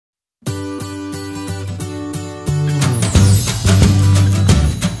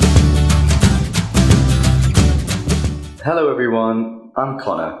Hello everyone, I'm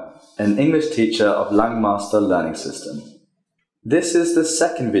Connor, an English teacher of Langmaster Learning System. This is the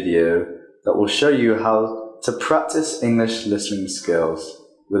second video that will show you how to practice English listening skills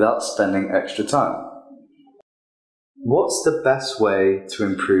without spending extra time. What's the best way to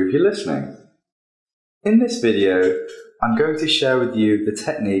improve your listening? In this video, I'm going to share with you the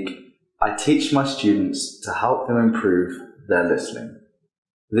technique I teach my students to help them improve their listening.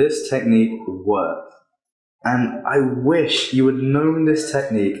 This technique works. And I wish you had known this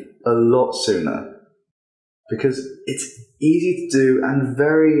technique a lot sooner, because it's easy to do and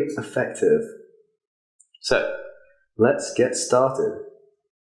very effective. So, let's get started.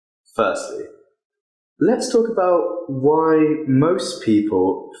 Firstly, let's talk about why most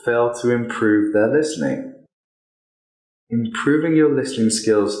people fail to improve their listening. Improving your listening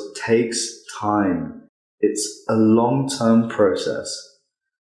skills takes time. It's a long-term process.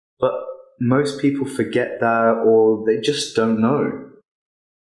 But most people forget that, or they just don't know.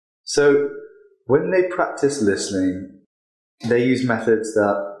 So when they practice listening, they use methods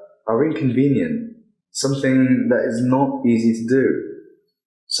that are inconvenient, something that is not easy to do.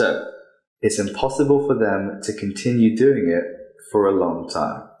 So it's impossible for them to continue doing it for a long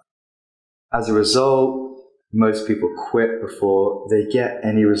time. As a result, most people quit before they get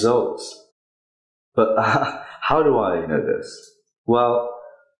any results. But how do I know this? Well,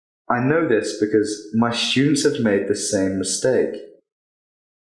 I know this because my students have made the same mistake.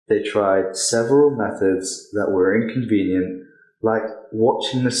 They tried several methods that were inconvenient, like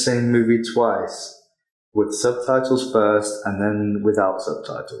watching the same movie twice, with subtitles first and then without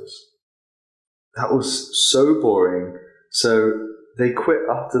subtitles. That was so boring, so they quit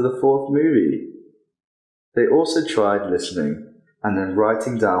after the fourth movie. They also tried listening and then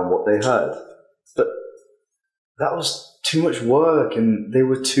writing down what they heard, but that was too much work and they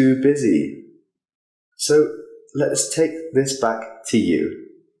were too busy. So let's take this back to you.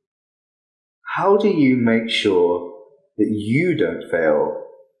 How do you make sure that you don't fail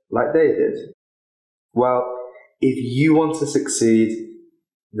like they did? Well, if you want to succeed,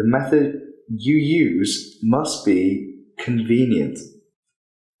 the method you use must be convenient.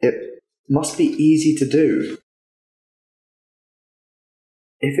 It must be easy to do.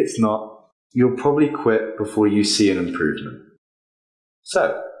 If it's not, you'll probably quit before you see an improvement.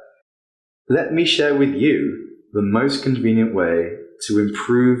 So, let me share with you the most convenient way to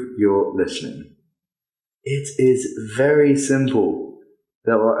improve your listening. It is very simple.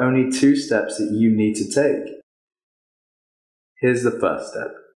 There are only 2 steps that you need to take. Here's the first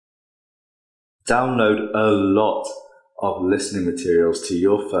step. Download a lot of listening materials to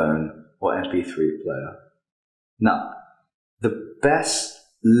your phone or MP3 player. Now, the best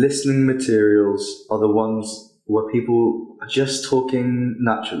listening materials are the ones where people are just talking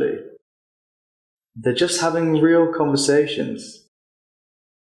naturally. They're just having real conversations.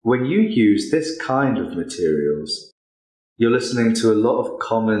 When you use this kind of materials, you're listening to a lot of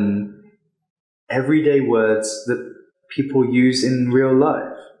common, everyday words that people use in real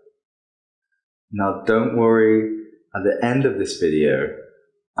life. Now don't worry, at the end of this video,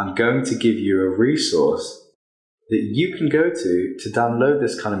 I'm going to give you a resource that you can go to download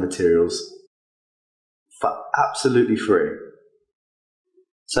this kind of materials for absolutely free.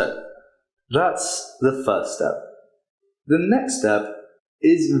 So that's the first step. The next step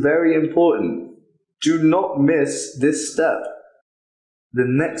is very important. Do not miss this step. The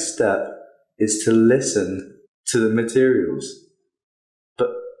next step is to listen to the materials. But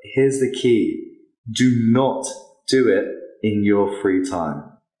here's the key. Do not do it in your free time.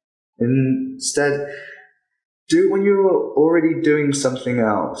 Instead, do it when you're already doing something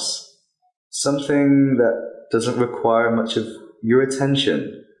else, something that doesn't require much of your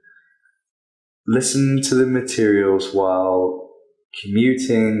attention. Listen to the materials while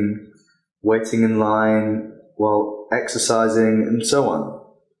commuting, waiting in line, while exercising, and so on.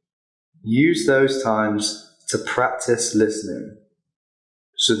 Use those times to practice listening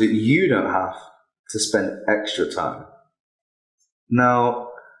so that you don't have to spend extra time. Now,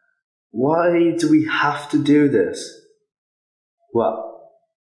 why do we have to do this? Well,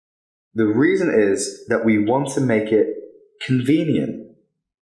 the reason is that we want to make it convenient.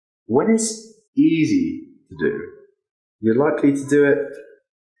 When it's easy to do, you're likely to do it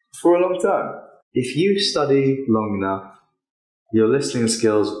for a long time. If you study long enough, your listening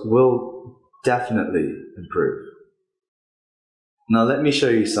skills will definitely improve. Now let me show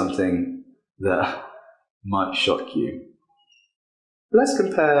you something that might shock you. Let's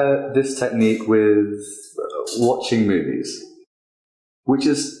compare this technique with watching movies, which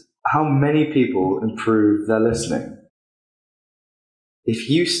is how many people improve their listening. If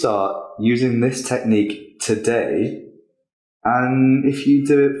you start using this technique today, And if you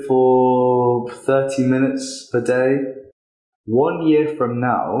do it for 30 minutes per day, 1 year from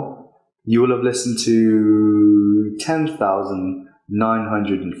now, you will have listened to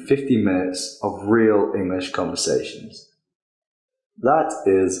 10,950 minutes of real English conversations. That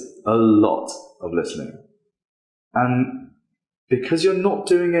is a lot of listening. And because you're not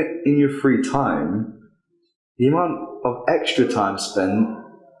doing it in your free time, the amount of extra time spent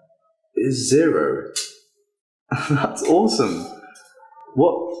is zero. That's awesome.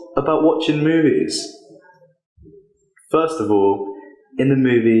 What about watching movies? First of all, in the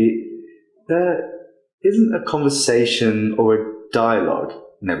movie, there isn't a conversation or a dialogue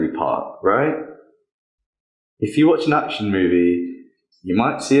in every part, right? If you watch an action movie, you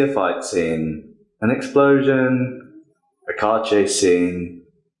might see a fight scene, an explosion, a car chase scene,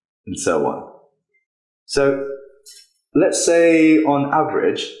 and so on. So, let's say on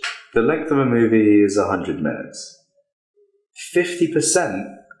average, the length of a movie is 100 minutes.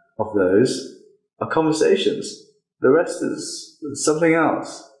 50% of those are conversations. The rest is something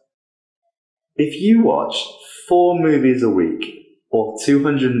else. If you watch 4 movies a week, or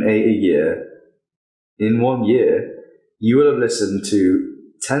 208 a year, in 1 year, you will have listened to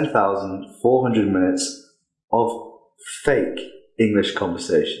 10,400 minutes of fake English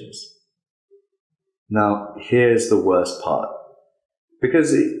conversations. Now, here's the worst part.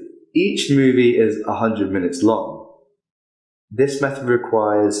 Because each movie is 100 minutes long, this method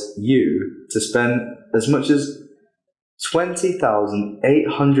requires you to spend as much as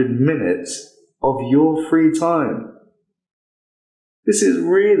 20,800 minutes of your free time. This is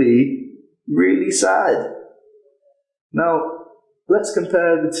really, really sad. Now, let's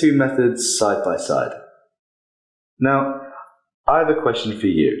compare the two methods side by side. Now, I have a question for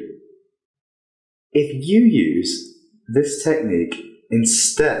you. If you use this technique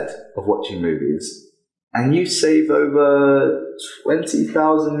instead of watching movies, and you save over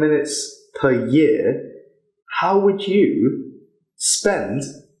 20,000 minutes per year, how would you spend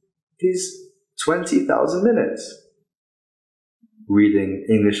these 20,000 minutes? Reading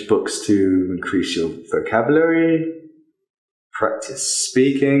English books to increase your vocabulary, practice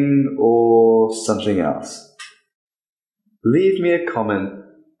speaking, or something else? Leave me a comment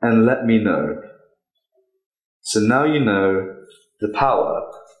and let me know. So now you know the power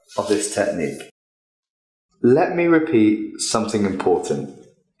of this technique. Let me repeat something important.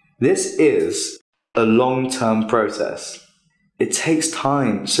 This is a long-term process. It takes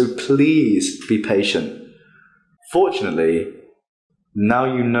time, so please be patient. Fortunately, now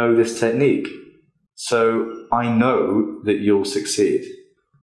you know this technique, so I know that you'll succeed.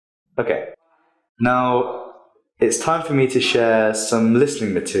 Okay, now it's time for me to share some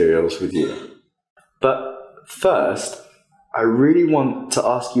listening materials with you. But first, I really want to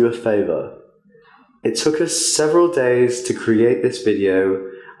ask you a favor. It took us several days to create this video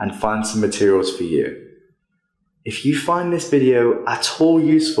and find some materials for you. If you find this video at all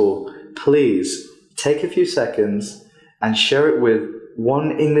useful, please take a few seconds and share it with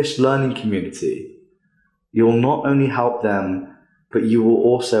one English learning community. You'll not only help them, but you will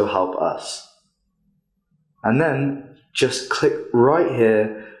also help us. And then just click right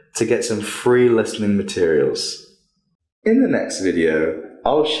here to get some free listening materials. In the next video,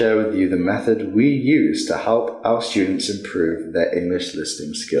 I'll share with you the method we use to help our students improve their English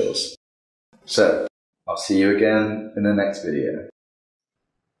listening skills. So, I'll see you again in the next video.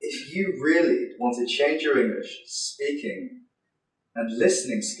 If you really want to change your English speaking and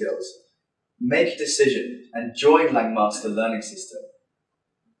listening skills, make a decision and join Langmaster Learning System.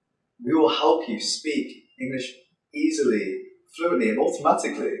 We will help you speak English easily, fluently, and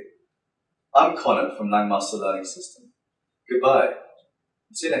automatically. I'm Connor from Langmaster Learning System. Goodbye.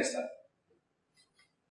 See you next time.